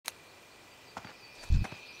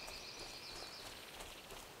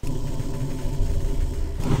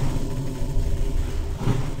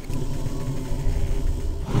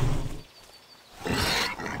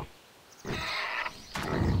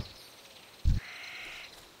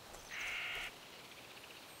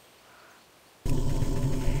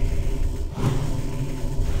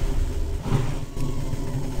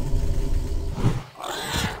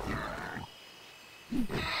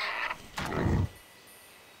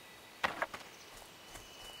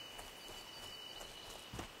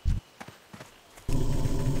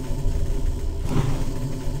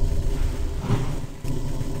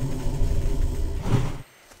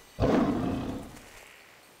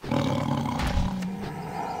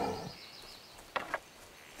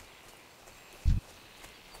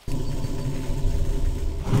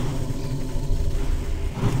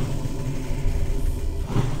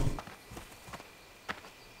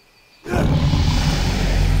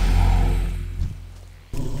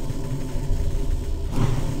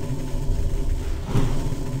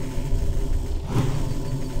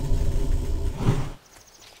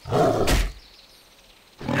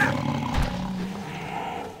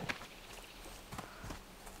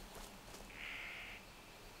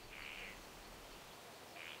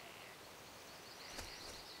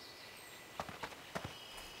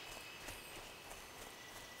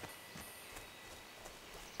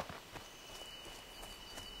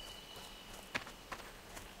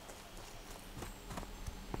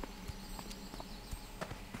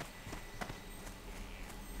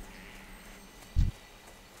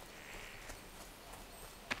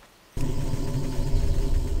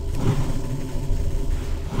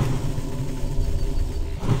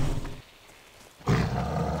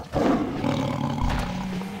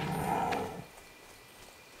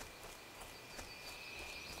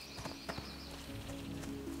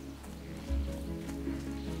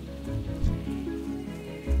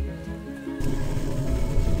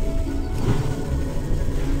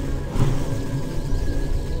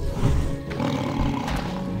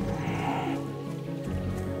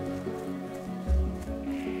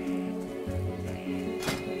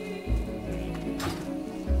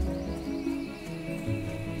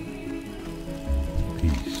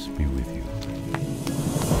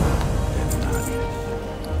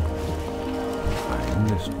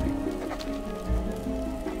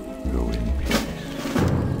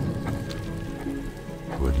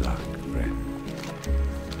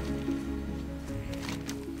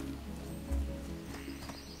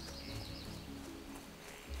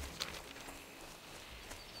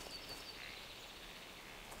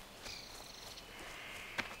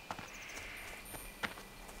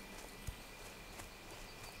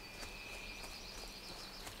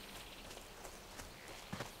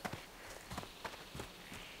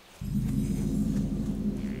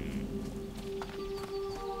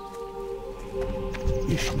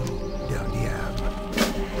Ishnu Derdiam.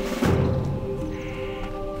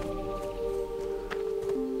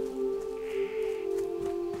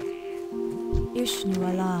 Ishnu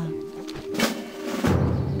Allah.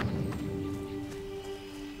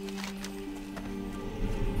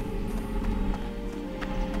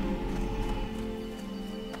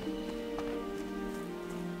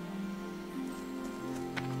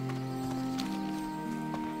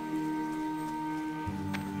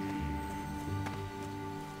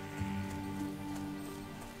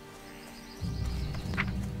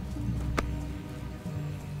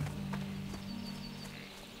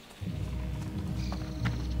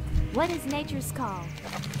 What is nature's call?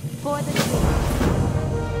 For the Druid.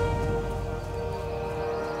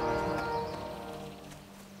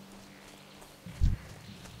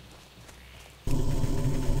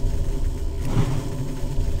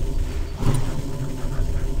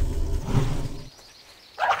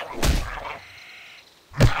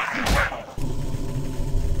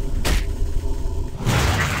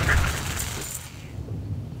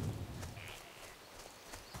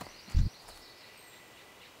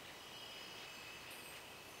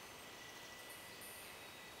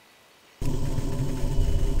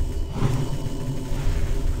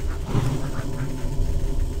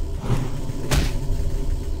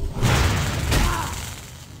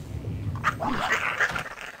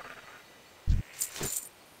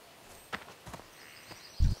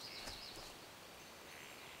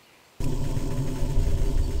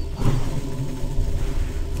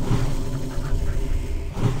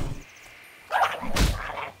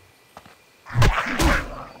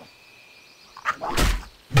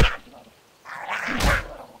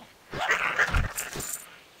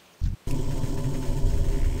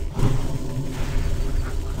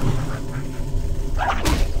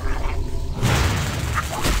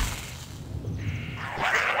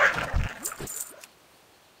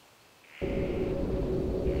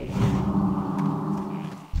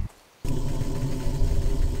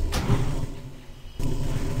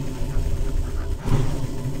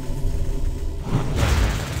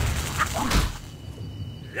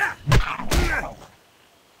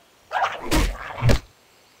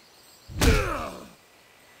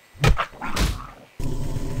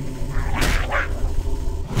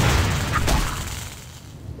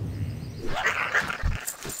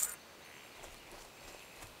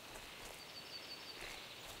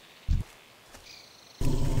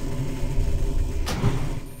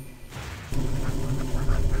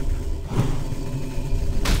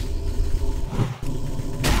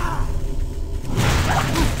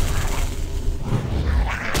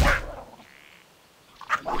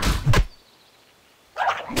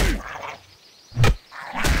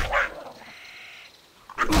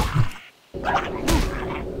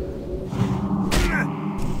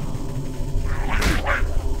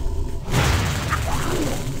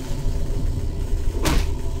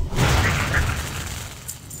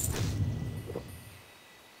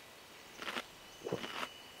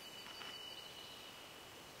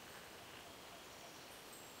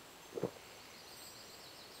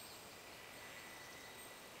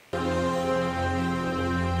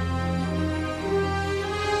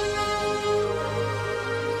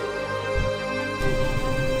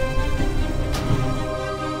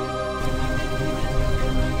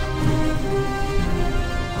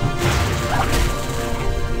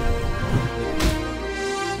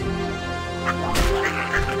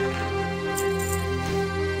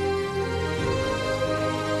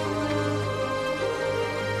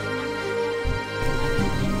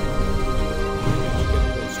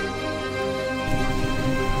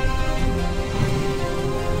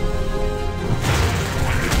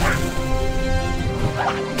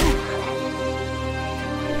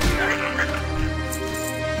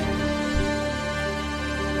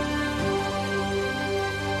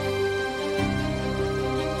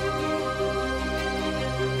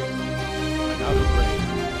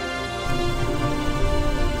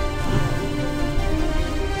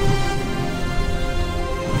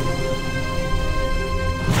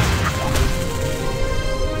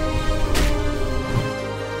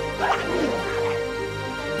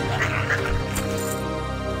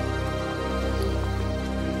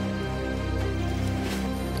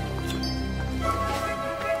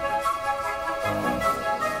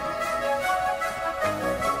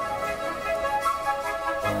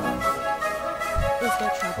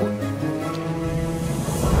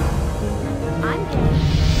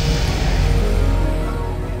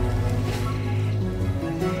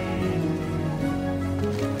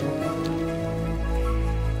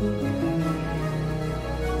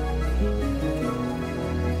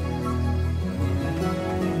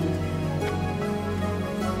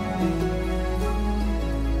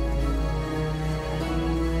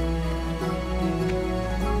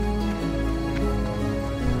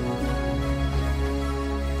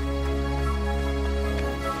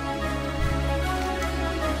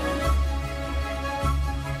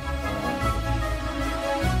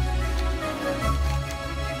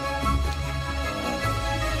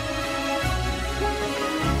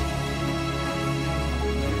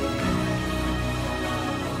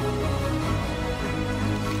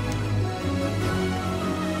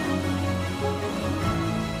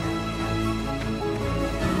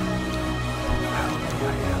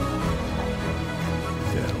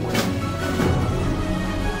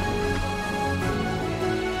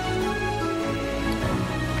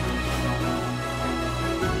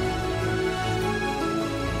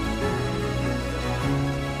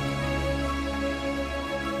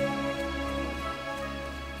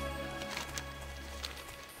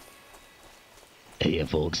 Hey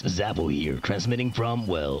folks, Zappo here, transmitting from,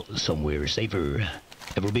 well, somewhere safer.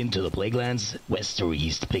 Ever been to the Plaguelands? West or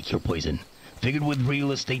east, pick your poison. Figured with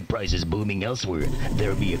real estate prices booming elsewhere,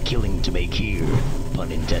 there'd be a killing to make here.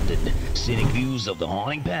 Pun intended. Scenic views of the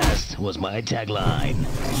haunting past was my tagline.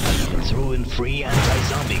 I even threw in free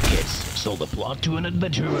anti-zombie kits, sold the plot to an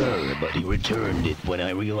adventurer, but he returned it when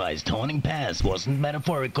I realized haunting past wasn't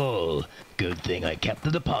metaphorical. Good thing I kept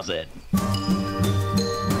the deposit.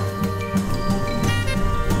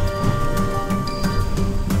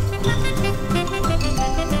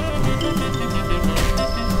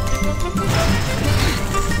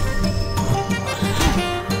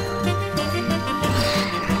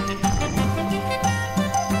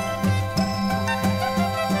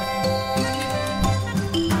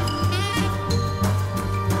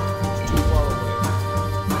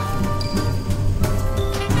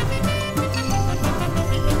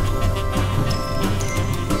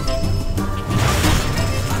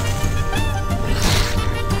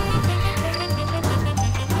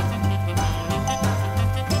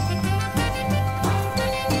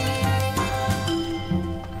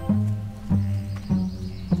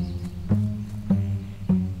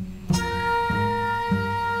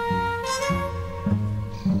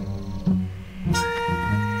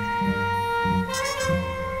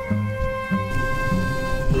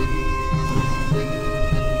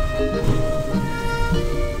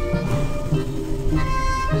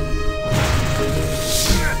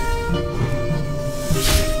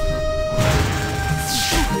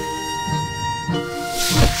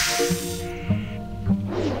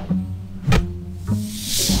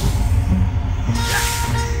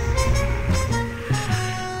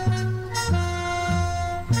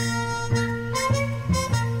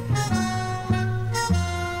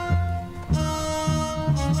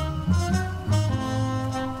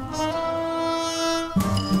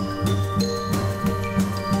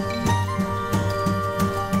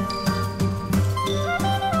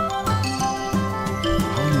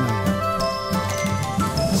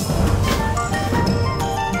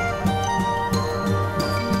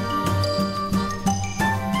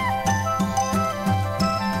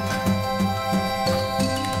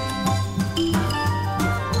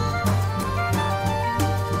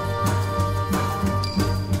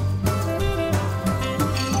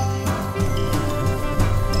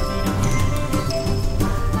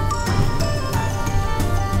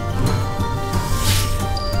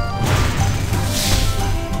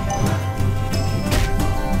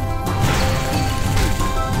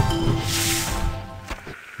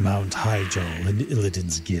 Mount Hyjal and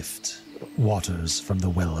Illidan's gift, waters from the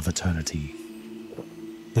Well of Eternity.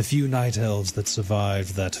 The few night elves that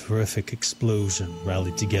survived that horrific explosion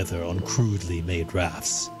rallied together on crudely made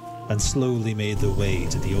rafts, and slowly made their way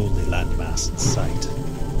to the only landmass in sight.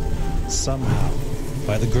 Somehow,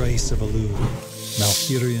 by the grace of Elune,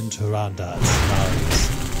 Malfurion Tyrande and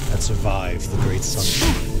Cenarius had survived the Great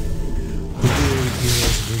Sunshine. The weary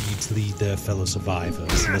heroes agreed to lead their fellow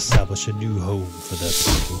survivors and establish a new home for their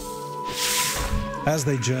people. As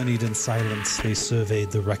they journeyed in silence, they surveyed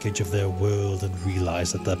the wreckage of their world and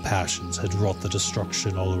realized that their passions had wrought the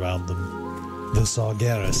destruction all around them. Though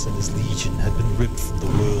Sargeras and his legion had been ripped from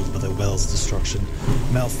the world by the well's destruction,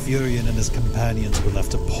 Malfurion and his companions were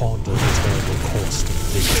left to ponder the terrible cost of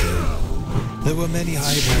victory. There were many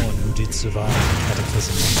Highborn who did survive the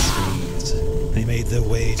cataclysm unscathed. They made their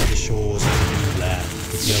way to the shores of the new land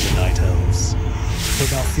with the other night elves.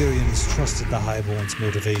 Though Malfurion trusted the Highborn's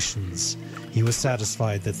motivations, he was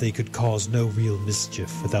satisfied that they could cause no real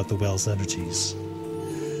mischief without the well's energies.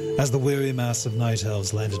 As the weary mass of night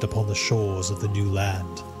elves landed upon the shores of the new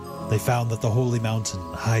land, they found that the holy mountain,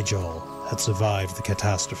 Hyjal, had survived the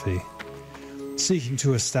catastrophe. Seeking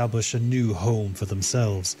to establish a new home for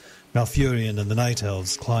themselves, Malfurion and the night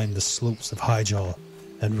elves climbed the slopes of Hyjal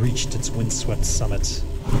and reached its windswept summit.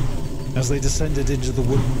 As they descended into the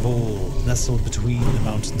wooden bowl nestled between the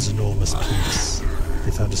mountain's enormous peaks,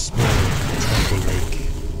 they found a small, tranquil lake.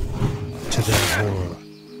 To their horror,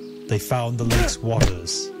 they found the lake's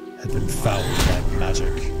waters had been fouled by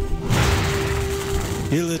magic.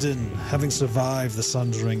 Illidan, having survived the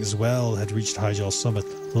Sundering as well, had reached Hyjal's summit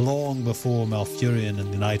long before Malfurion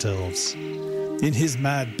and the Night Elves. In his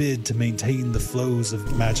mad bid to maintain the flows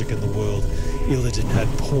of magic in the world, Illidan had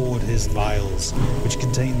poured his vials, which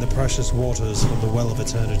contained the precious waters from the Well of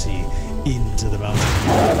Eternity, into the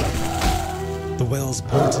mountain. The well's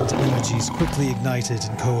potent energies quickly ignited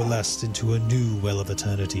and coalesced into a new Well of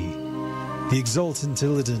Eternity. The exultant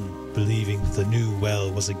Illidan, believing that the new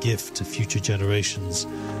well was a gift to future generations,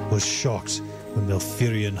 was shocked when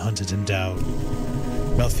Malfurion hunted him down.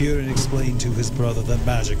 Malfurion explained to his brother that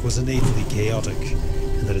magic was innately chaotic,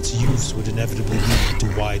 and that its use would inevitably lead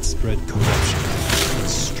to widespread corruption and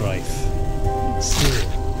strife. Still,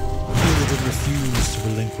 Illidan refused to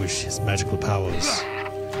relinquish his magical powers.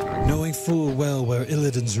 Knowing full well where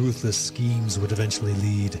Illidan's ruthless schemes would eventually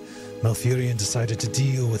lead, Malfurion decided to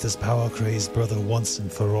deal with his power-crazed brother once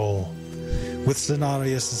and for all. With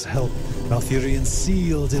Cenarius' help, Malfurion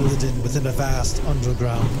sealed Illidan within a vast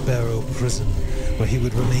underground barrow prison, where he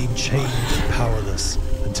would remain chained and powerless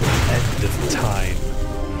until the end of time.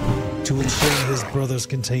 To ensure his brother's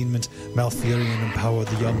containment, Malfurion empowered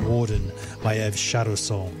the young warden, Maiev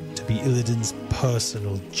Shadowsong, to be Illidan's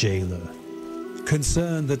personal jailer.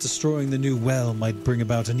 Concerned that destroying the new well might bring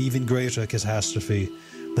about an even greater catastrophe,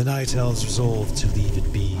 the Night Elves resolved to leave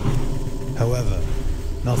it be. However,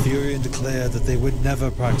 Malfurion declared that they would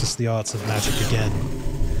never practice the arts of magic again.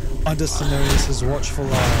 Under Cenarius' watchful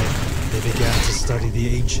eye, they began to study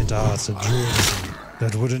the ancient arts of Druidism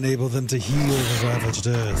that would enable them to heal the ravaged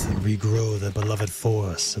earth and regrow their beloved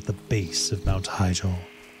forest at the base of Mount Hyjal.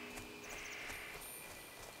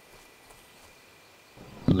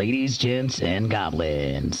 Ladies, gents, and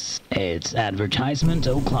goblins, it's advertisement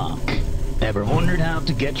o'clock. Ever wondered how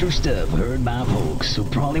to get your stuff heard by folks who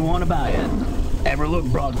probably want to buy it?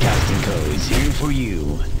 Everlook Broadcasting Co. is here for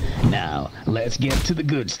you. Now, let's get to the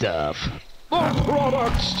good stuff. The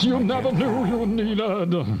products you never knew you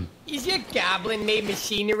needed. Is your goblin-made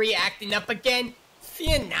machinery acting up again?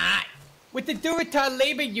 Fear not. With the Durotar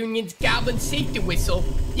Labor Union's Goblin Safety Whistle,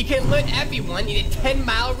 you can alert everyone in a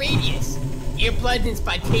 10-mile radius. Earplugs and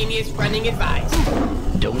spontaneous running advised.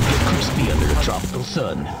 Don't get crispy under the tropical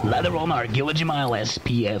sun. Lather on our Gilligimile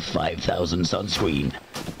SPF 5000 sunscreen.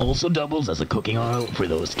 Also doubles as a cooking oil for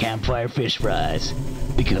those campfire fish fries.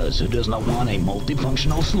 Because who does not want a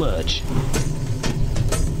multifunctional sludge?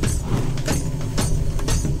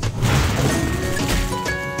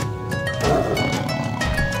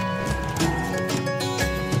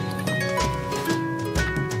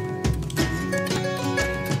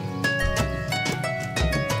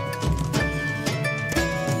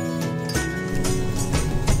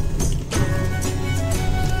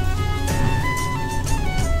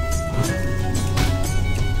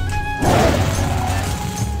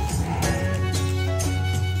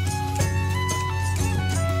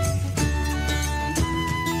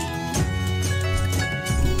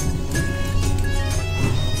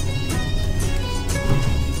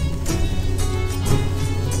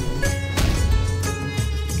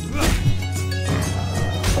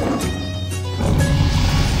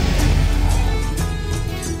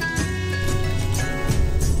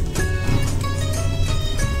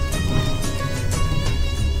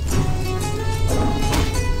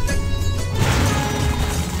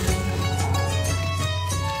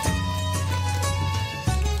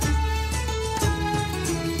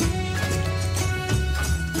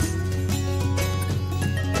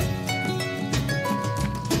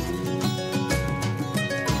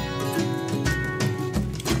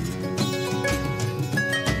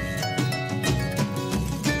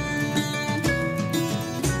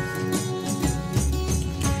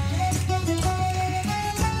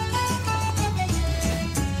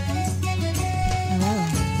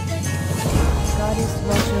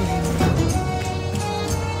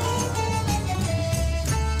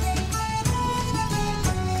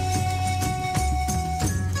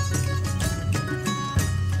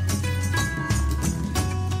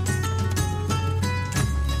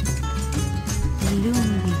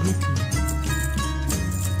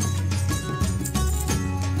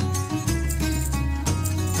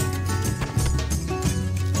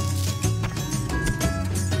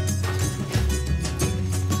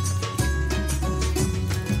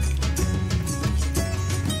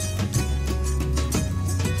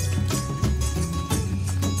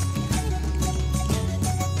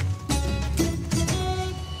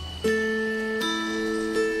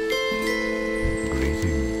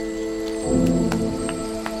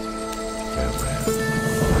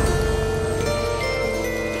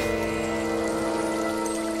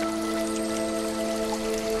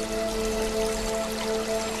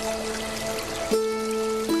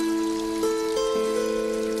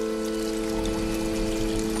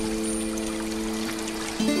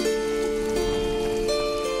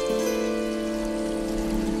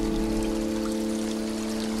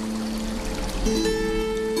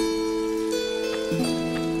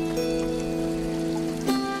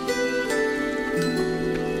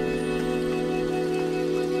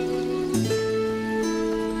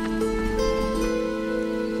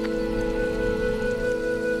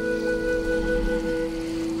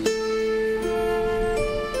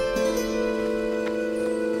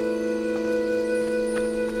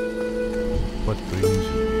 What brings you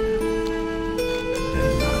here?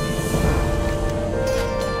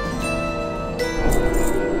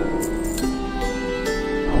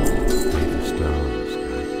 May the stars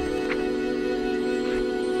guide you.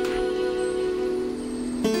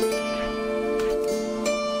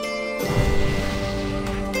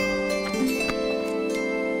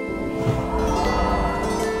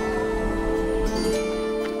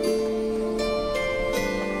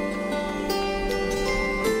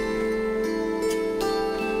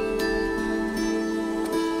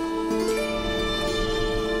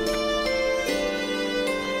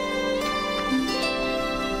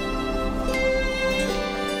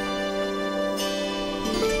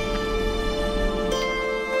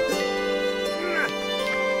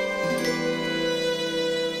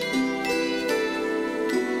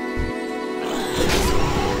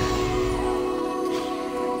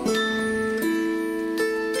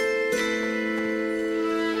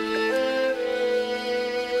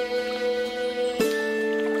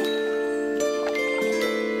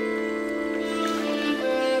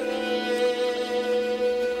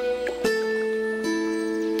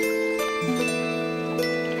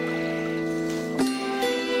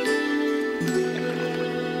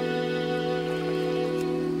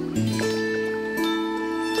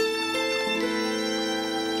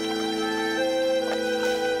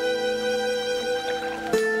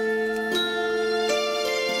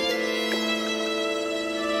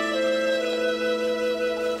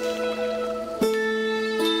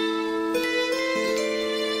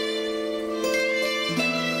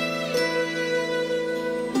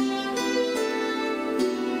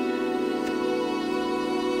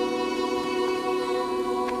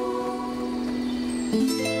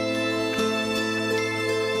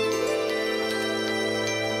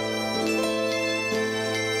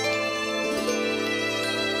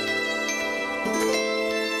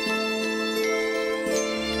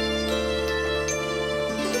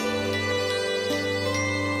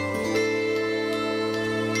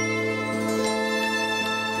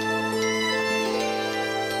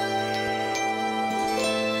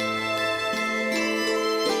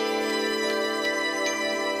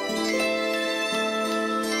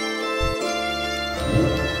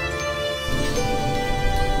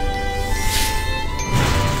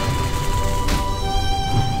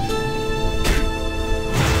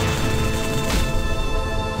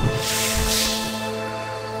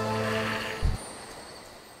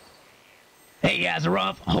 Hey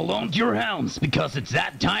Azeroth, hold on to your helms, because it's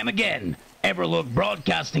that time again. Everlook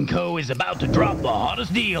Broadcasting Co. is about to drop the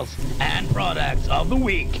hottest deals and products of the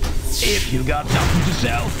week. If you got something to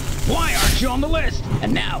sell, why aren't you on the list?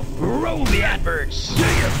 And now, roll the adverts. Do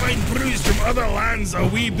you find brews from other lands a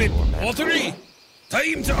wee bit watery?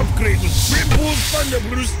 Time to upgrade with Rainbow's Thunder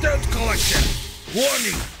Brew Stout Collection.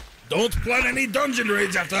 Warning, don't plan any dungeon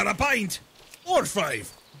raids after a pint. Or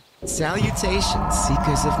 5. Salutations,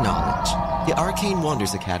 seekers of knowledge. The Arcane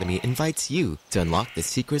Wonders Academy invites you to unlock the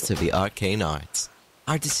secrets of the arcane arts.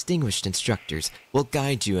 Our distinguished instructors will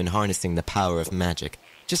guide you in harnessing the power of magic,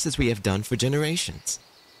 just as we have done for generations.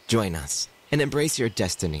 Join us and embrace your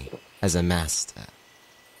destiny as a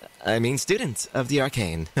student of the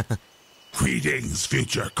arcane. Greetings,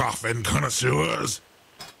 future coffin connoisseurs.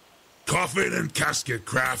 Coffin and Casket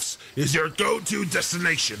Crafts is your go-to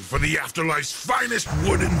destination for the afterlife's finest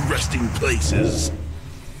wooden resting places.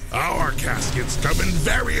 Our caskets come in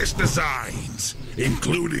various designs,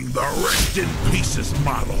 including the Rest in Pieces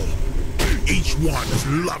model. Each one is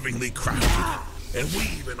lovingly crafted, and we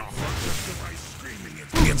even offer customized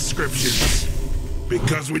screaming inscriptions.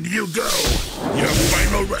 Because when you go, your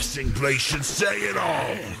final resting place should say it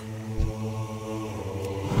all.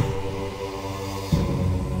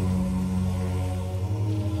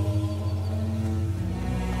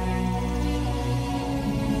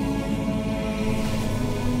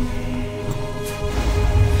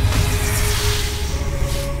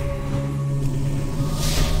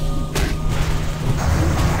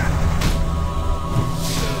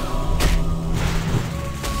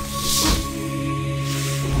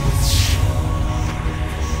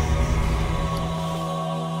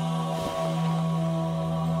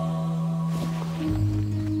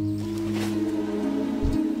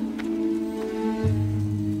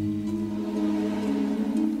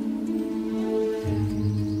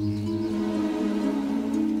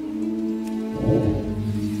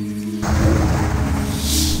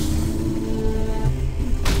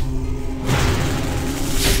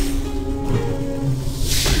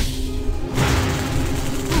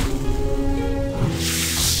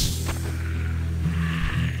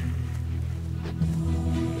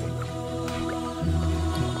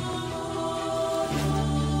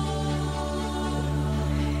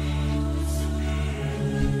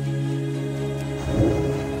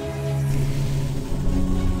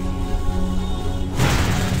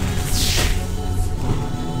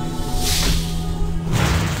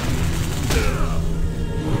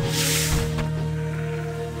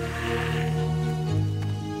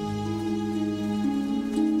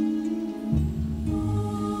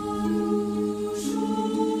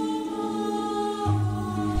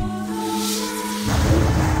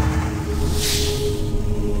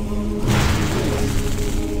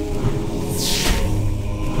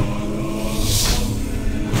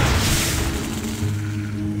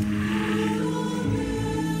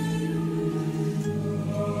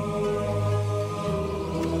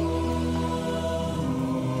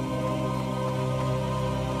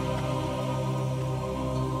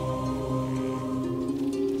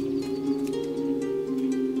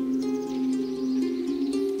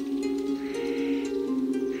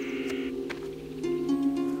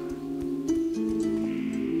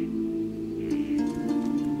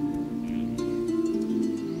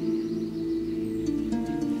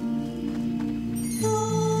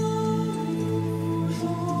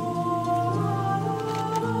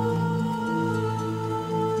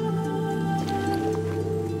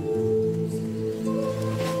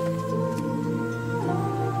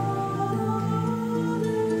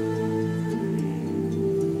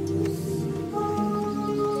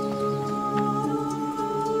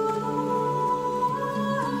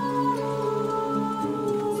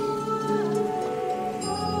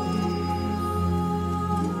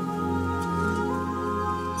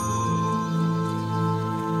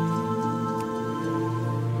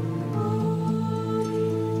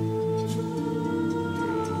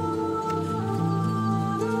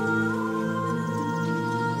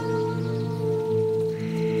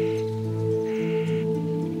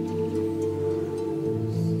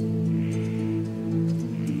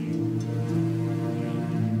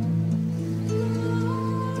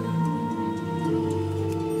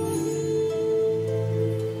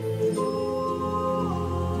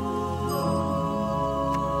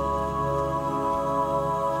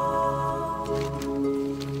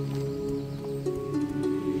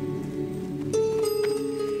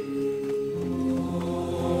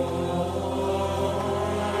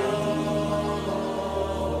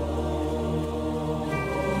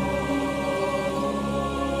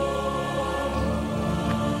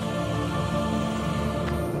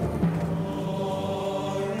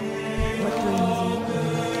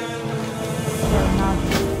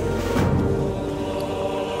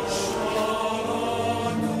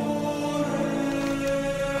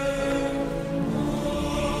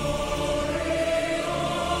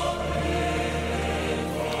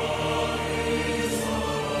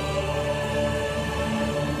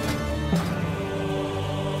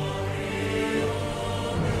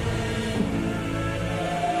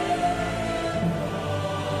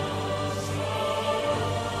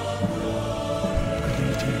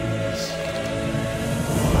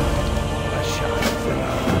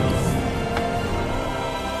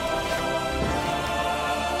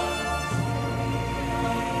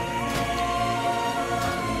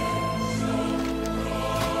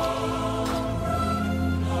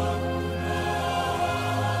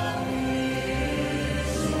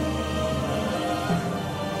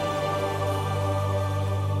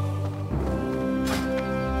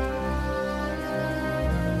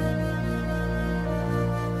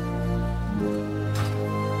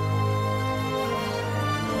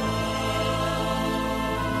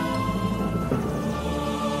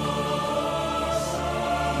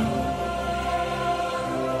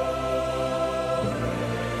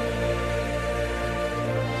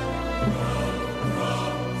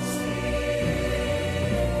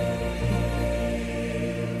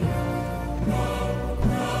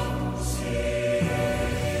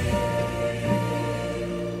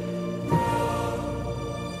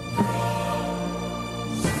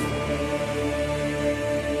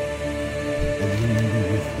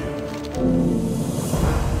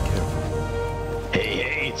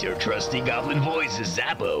 It's your trusty goblin voice,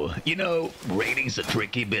 Zappo. You know, raiding's a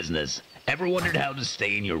tricky business. Ever wondered how to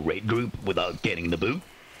stay in your raid group without getting the boot?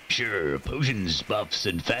 Sure, potions, buffs,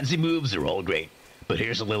 and fancy moves are all great. But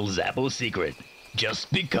here's a little Zappo secret.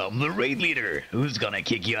 Just become the raid leader. Who's gonna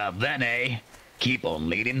kick you out then, eh? Keep on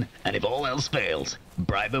leading, and if all else fails,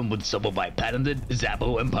 bribe him with some of my patented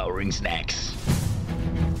Zappo empowering snacks.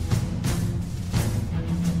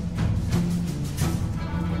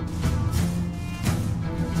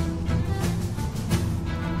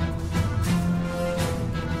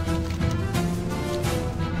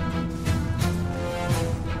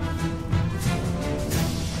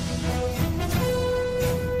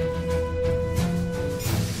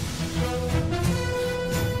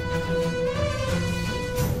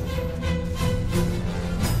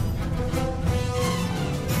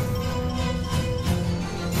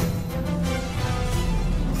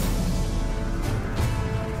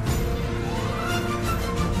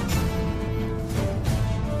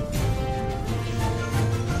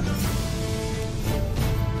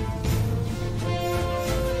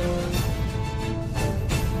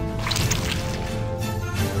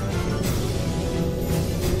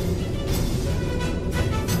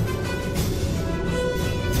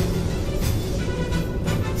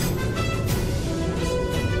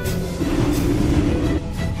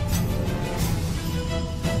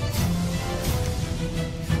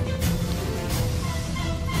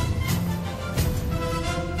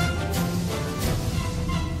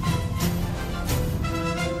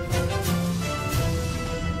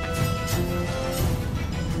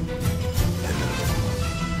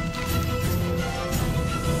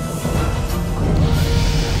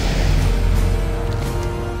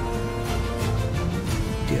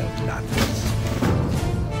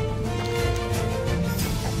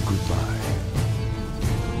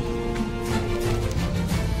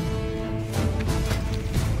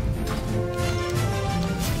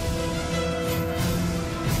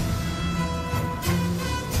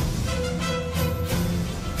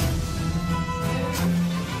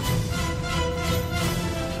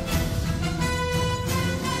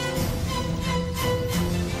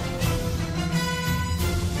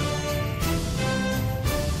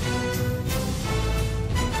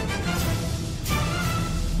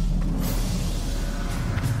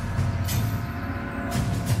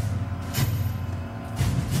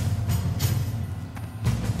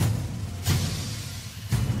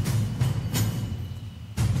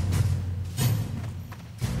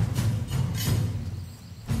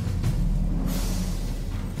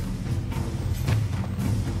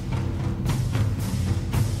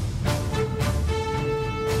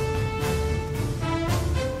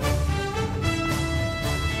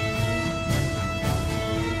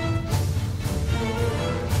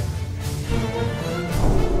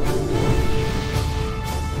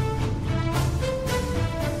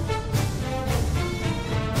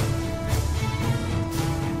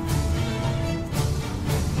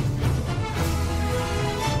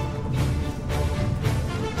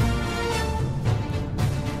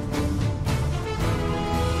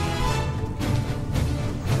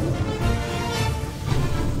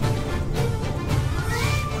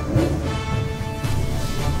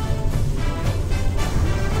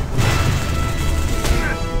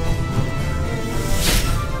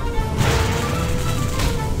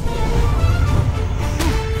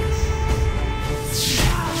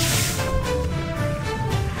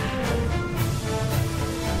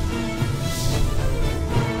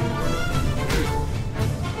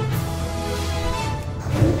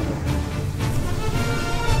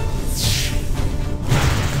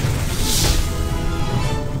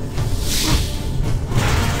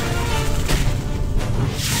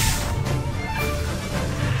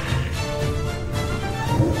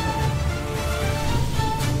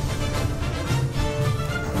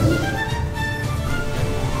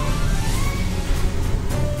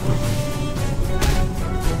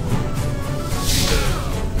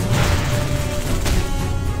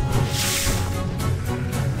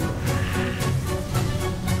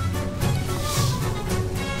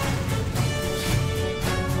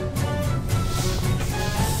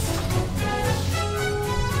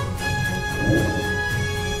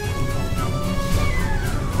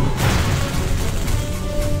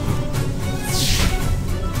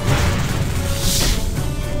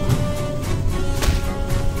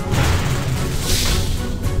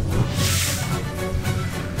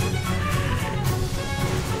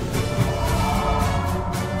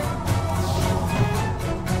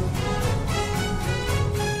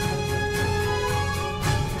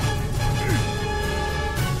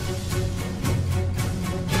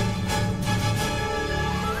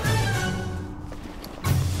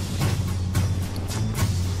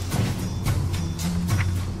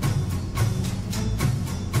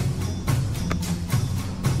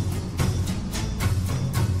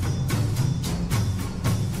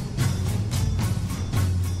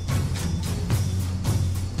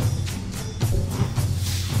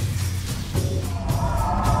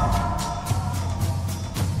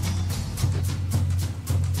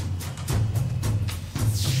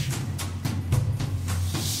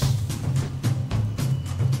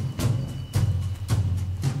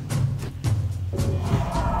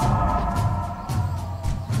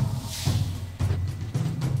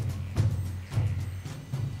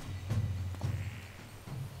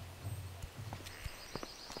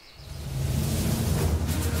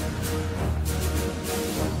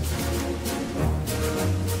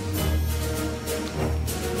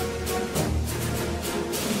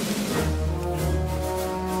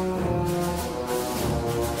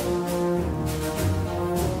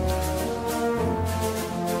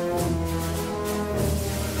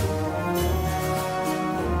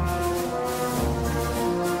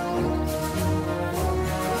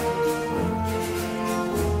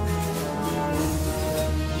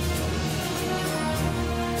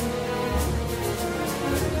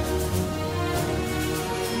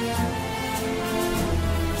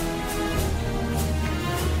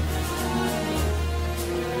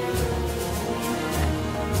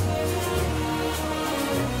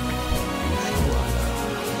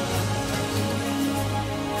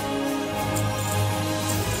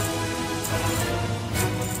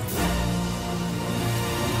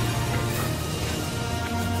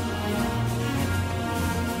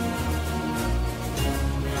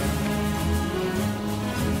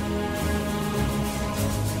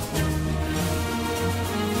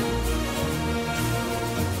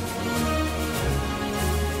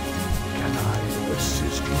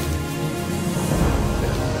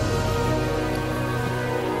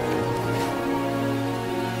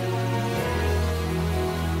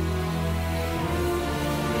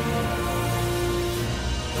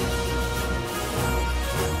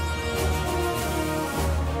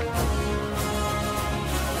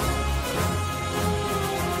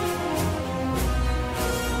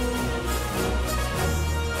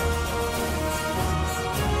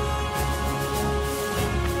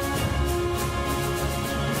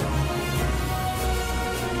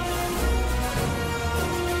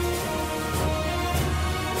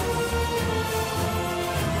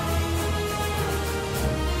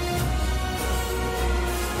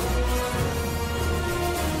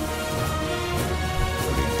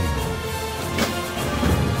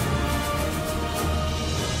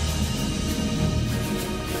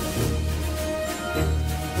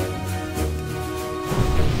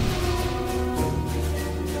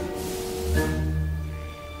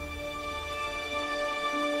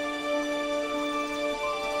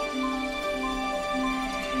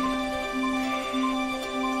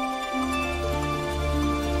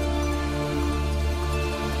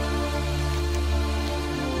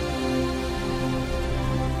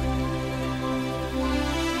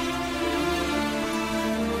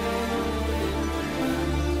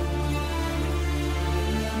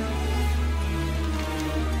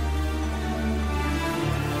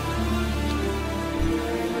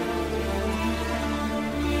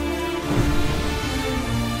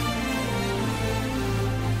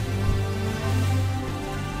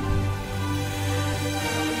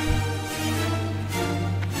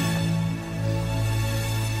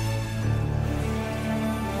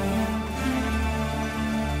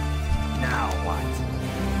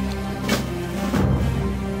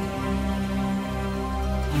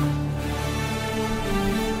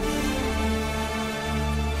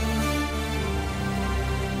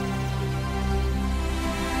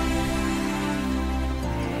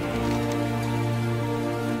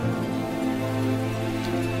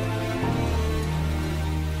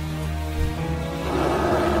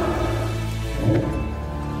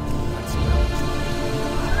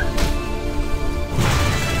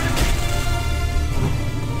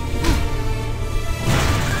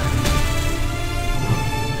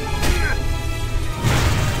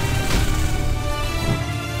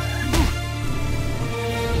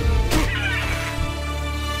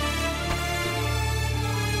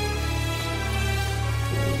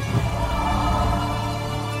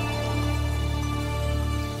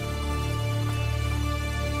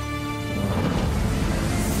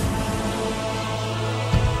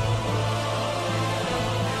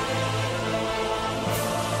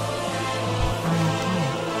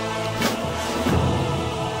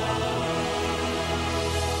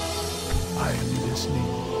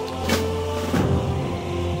 listening.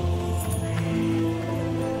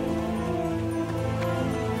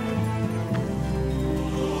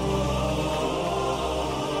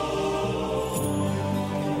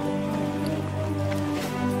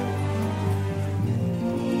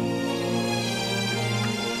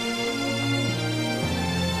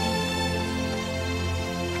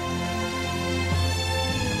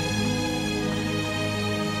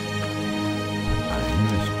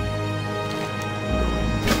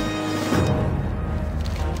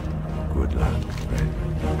 Good luck, friend.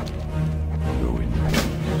 Go in peace.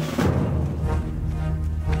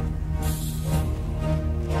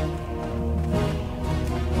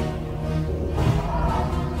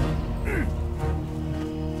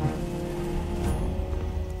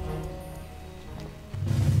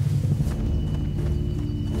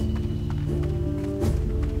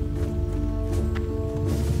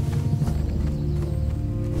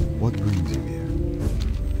 What brings you here?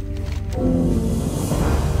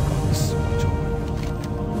 This is much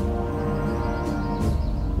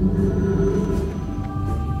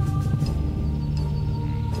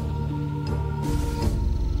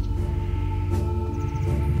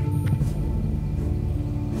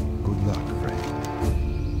Good luck, friend.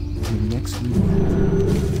 Till next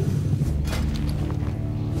week.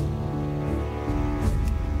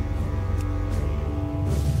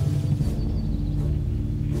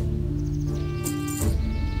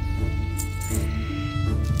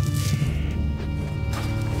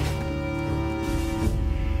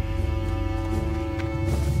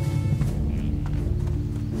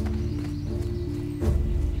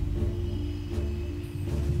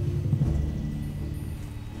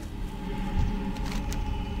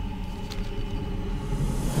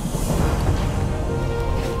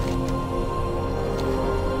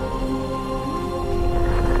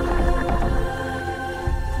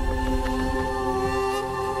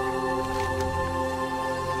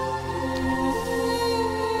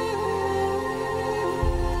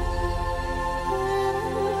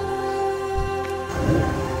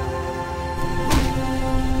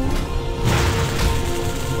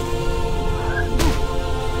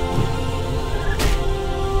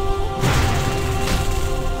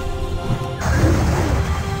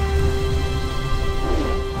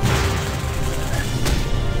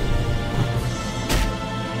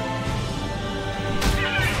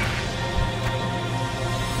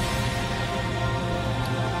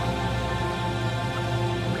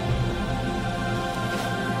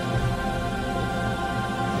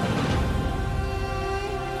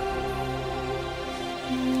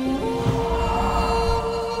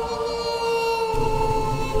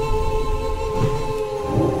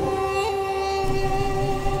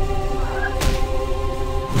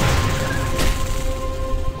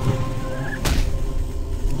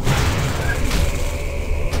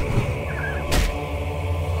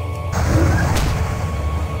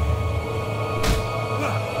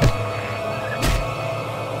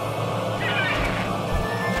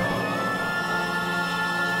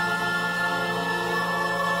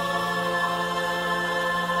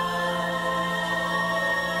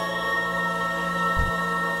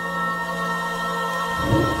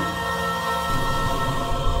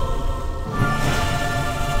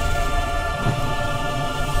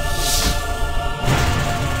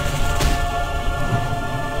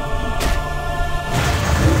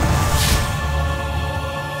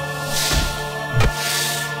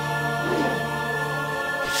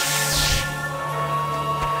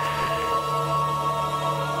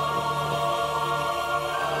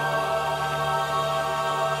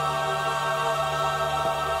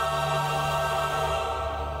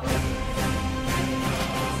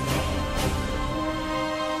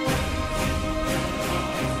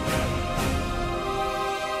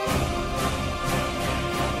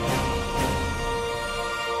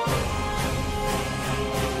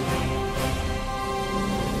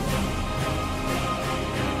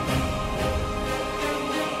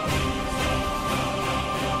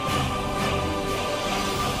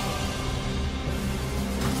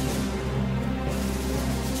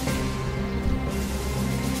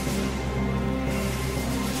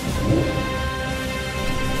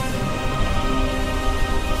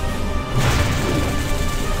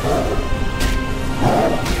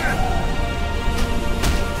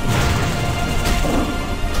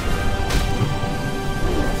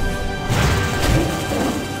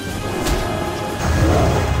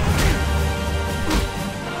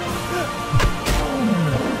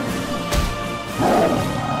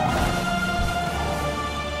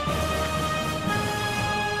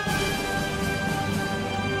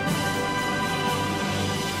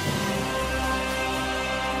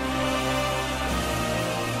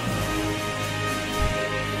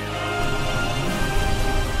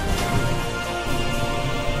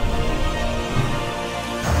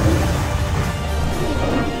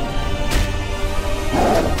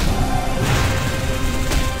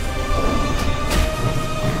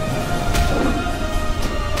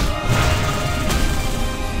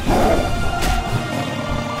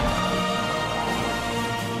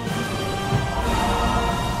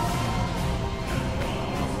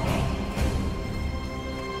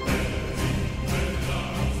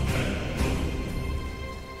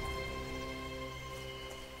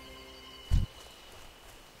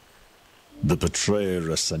 The Betrayer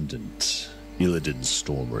Ascendant, Illidan's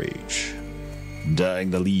Stormrage.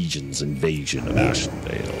 During the Legion's invasion of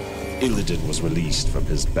Ashenvale, Illidan was released from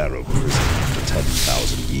his barrow prison after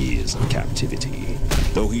 10,000 years of captivity.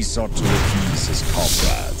 Though he sought to appease his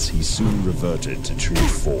comrades, he soon reverted to true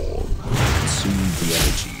form and consumed the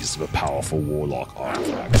energies of a powerful warlock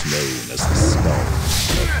artifact known as the Skull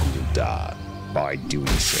of Gul'dan. By doing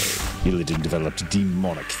so, Illidan developed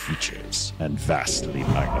demonic features and vastly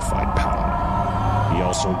magnified power. He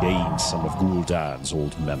also gained some of Gul'dan's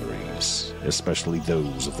old memories, especially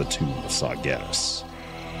those of the tomb of Sargeras.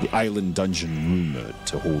 The island dungeon rumored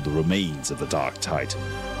to hold the remains of the Dark Titan,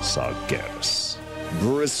 Sargeras.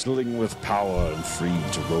 Bristling with power and free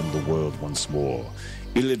to roam the world once more,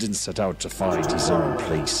 Illidan set out to find his own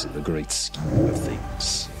place in the great scheme of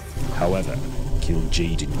things. However,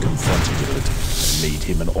 Kil'jaeden confronted Illidan and made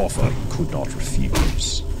him an offer he could not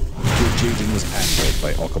refuse. Kil'jaeden was angered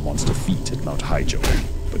by Okamon's defeat at Mount Hyjal,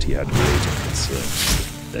 but he had greater concerns with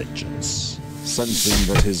vengeance.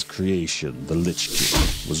 Sensing that his creation, the Lich King,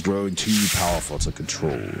 was growing too powerful to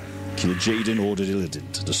control, Kil'jaeden ordered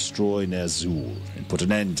Illidan to destroy Ner'zhul and put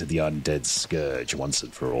an end to the undead scourge once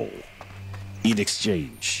and for all. In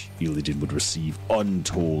exchange, Illidan would receive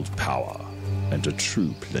untold power and a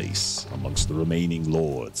true place amongst the remaining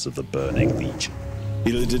lords of the Burning Legion.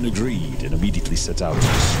 Illidan agreed and immediately set out to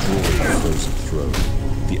destroy the Frozen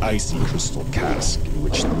Throne, the icy crystal cask in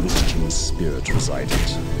which the Lich King's spirit resided.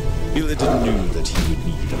 Illidan knew that he would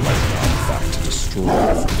need a mighty artifact to destroy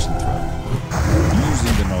the Frozen Throne.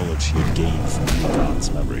 Using the knowledge he had gained from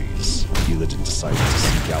Gul'dan's memories, Illidan decided to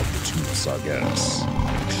seek out the tomb of Sargeras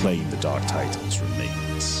and claim the Dark Titan's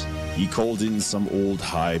remains. He called in some old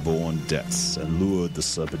highborn debts and lured the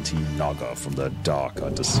Serpentine Naga from their dark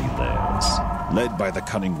undersea lairs. Led by the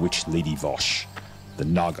cunning witch Lady Vosh, the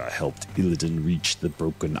Naga helped Illidan reach the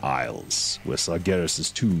Broken Isles, where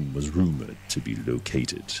Sargeras' tomb was rumored to be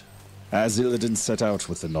located. As Illidan set out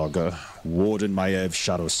with the Naga, Warden Maiev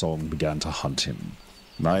Shadowsong began to hunt him.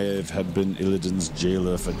 Maiev had been Illidan's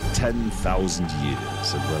jailer for 10,000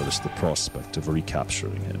 years and relished the prospect of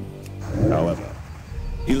recapturing him. However,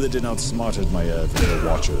 Illidan outsmarted Maiev and her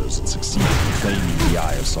watchers and succeeded in claiming the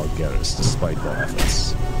Eye of Sargeras despite their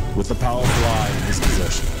efforts. With the powerful eye in his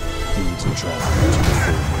possession, Illidan traveled to the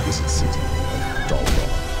famed wizard city of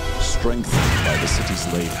Dal'Rok. Strengthened by the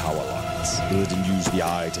city's lay power lines, Illidan used the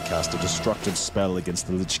eye to cast a destructive spell against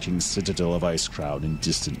the Lich King's citadel of Icecrown in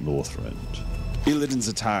distant Northrend. Illidan's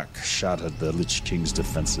attack shattered the Lich King's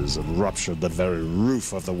defenses and ruptured the very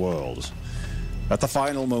roof of the world. At the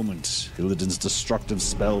final moment, Illidan's destructive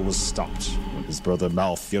spell was stopped when his brother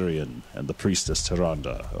Malfurion and the priestess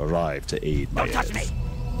Tyrande arrived to aid Maiev.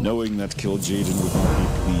 Knowing that Kil'jaeden would not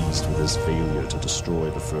be pleased with his failure to destroy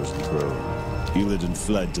the Frozen Throne, Illidan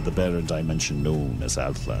fled to the barren dimension known as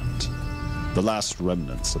Outland. The last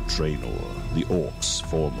remnants of Draenor, the Orcs'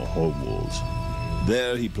 former homeworld.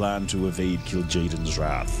 There he planned to evade Kil'jaeden's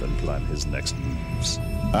wrath and plan his next moves.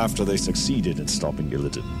 After they succeeded in stopping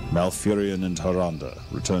Illidan, Malfurion and Tyrande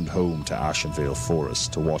returned home to Ashenvale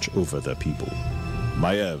Forest to watch over their people.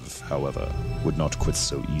 Maiev, however, would not quit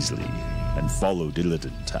so easily, and followed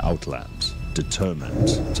Illidan to Outland,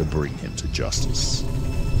 determined to bring him to justice.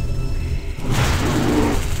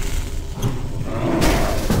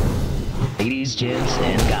 Ladies, gents,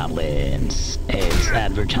 and goblins, it's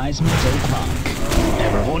advertisement o'clock.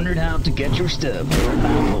 Ever wondered how to get your stuff filled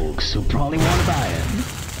by folks who probably want to buy it?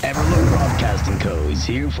 Everlook Broadcasting Co. is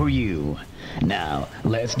here for you. Now,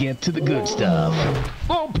 let's get to the good stuff.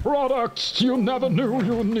 The products you never knew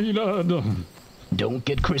you needed. Don't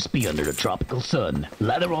get crispy under the tropical sun.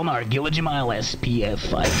 Lather on our Gilligamile SPF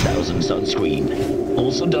 5000 sunscreen.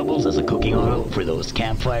 Also doubles as a cooking oil for those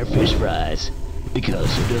campfire fish fries.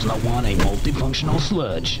 Because who does not want a multifunctional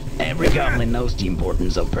sludge? Every goblin knows the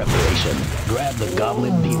importance of preparation. Grab the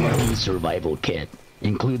Goblin PvP Survival Kit.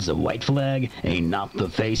 Includes a white flag, a not the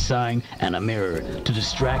face sign, and a mirror to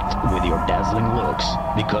distract with your dazzling looks.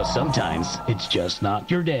 Because sometimes it's just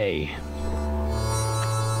not your day.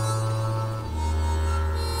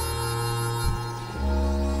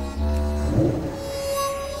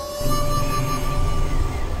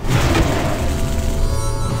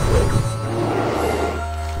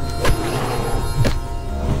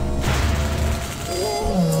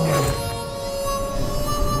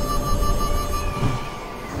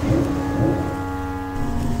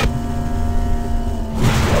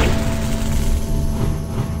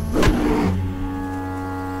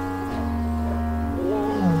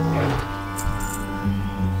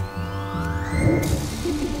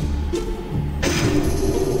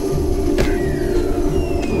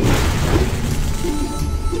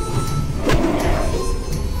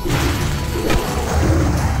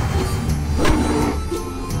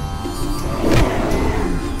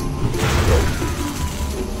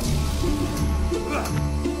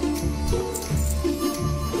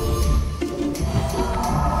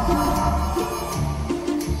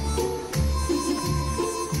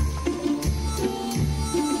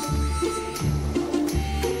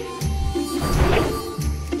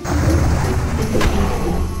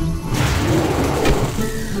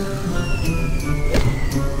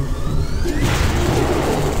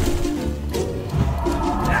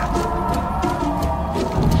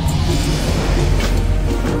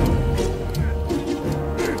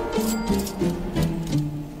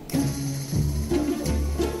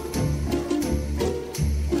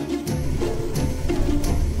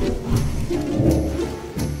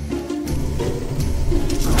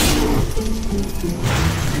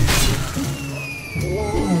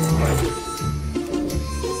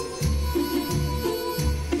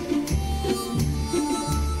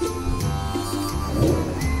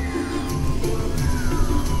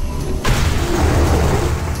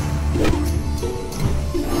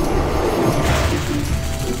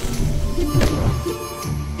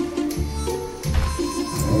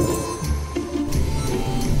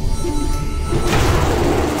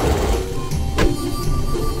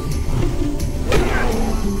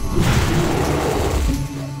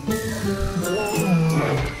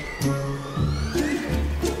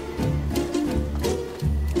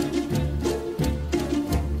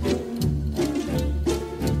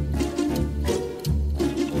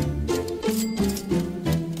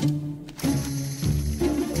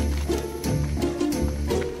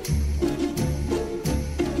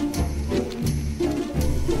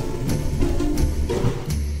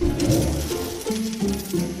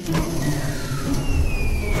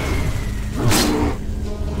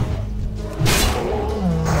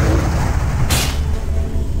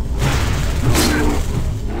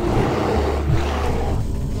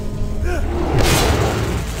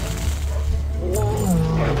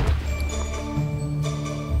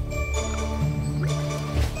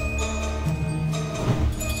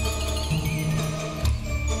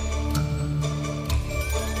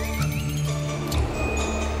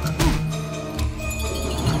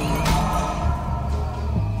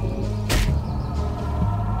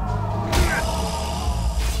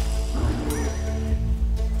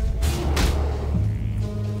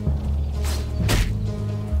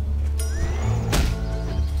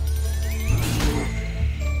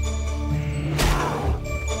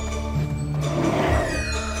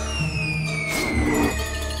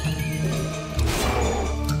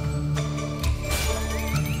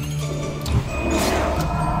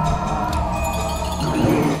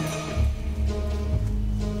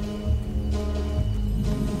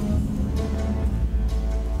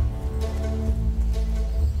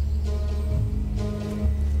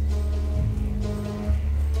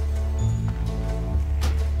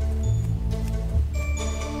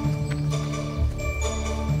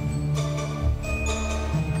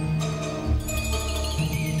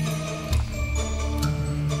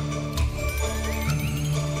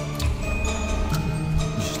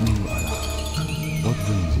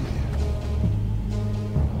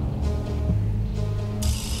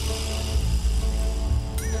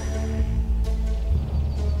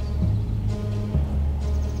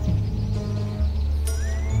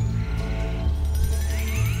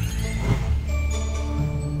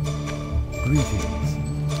 Greetings.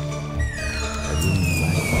 A room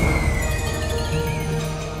like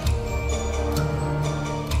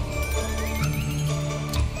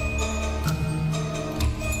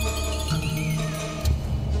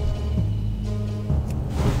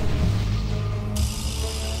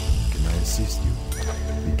Can I assist you?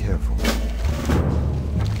 Be careful.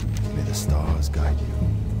 May the stars guide you.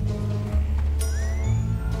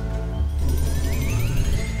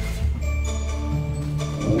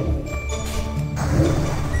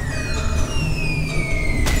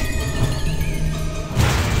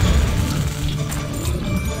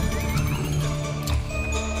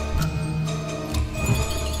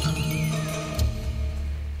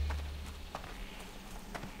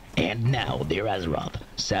 And now, dear Azeroth,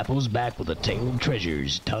 Sappho's back with a tale of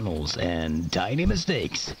treasures, tunnels, and tiny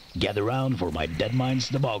mistakes. Gather round for my Dead Mines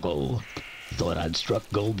debacle. Thought I'd struck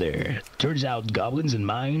gold there. Turns out goblins and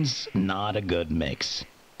mines, not a good mix.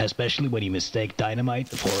 Especially when you mistake dynamite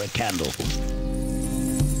for a candle.